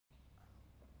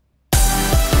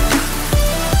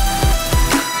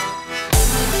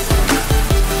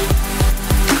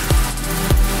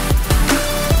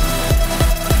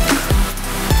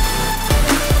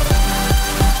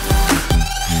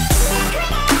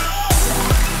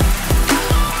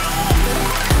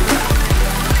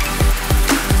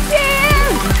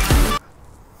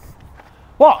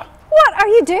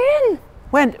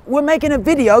We're making a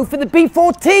video for the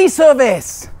B4T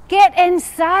service. Get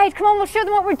inside. Come on, we'll show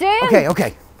them what we're doing.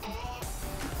 Okay.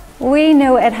 We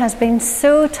know it has been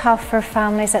so tough for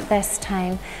families at this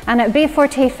time, and at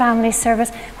B4T Family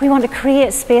Service we want to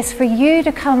create space for you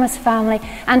to come as family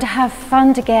and to have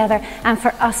fun together and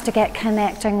for us to get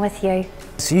connecting with you.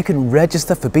 So you can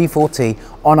register for B4T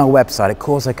on our website at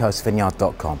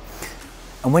causewaycoastvineyard.com.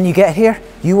 And when you get here,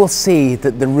 you will see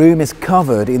that the room is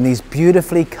covered in these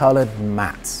beautifully coloured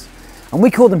mats. And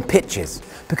we call them pitches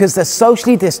because they're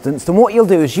socially distanced, and what you'll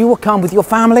do is you will come with your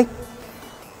family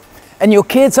and your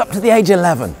kids up to the age of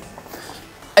 11,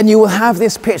 and you will have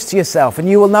this pitch to yourself, and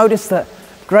you will notice that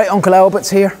great Uncle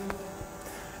Albert's here,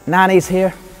 Nanny's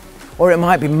here, or it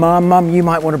might be Mum, you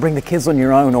might want to bring the kids on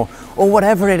your own, or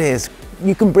whatever it is.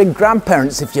 You can bring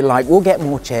grandparents if you like. We'll get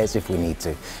more chairs if we need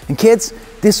to. And kids,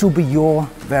 this will be your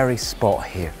very spot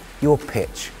here, your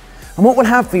pitch. And what we'll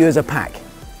have for you is a pack.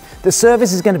 The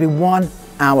service is going to be 1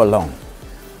 hour long.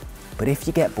 But if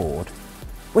you get bored,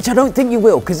 which I don't think you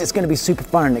will because it's going to be super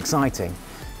fun and exciting,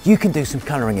 you can do some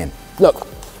colouring in. Look,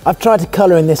 I've tried to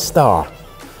colour in this star.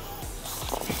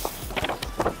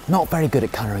 Not very good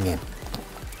at colouring in.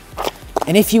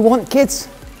 And if you want, kids,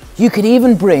 you could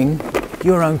even bring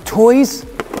your own toys.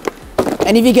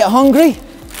 And if you get hungry,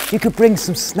 you could bring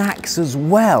some snacks as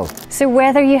well. So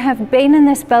whether you have been in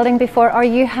this building before or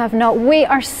you have not, we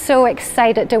are so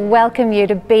excited to welcome you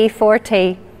to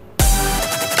B4T.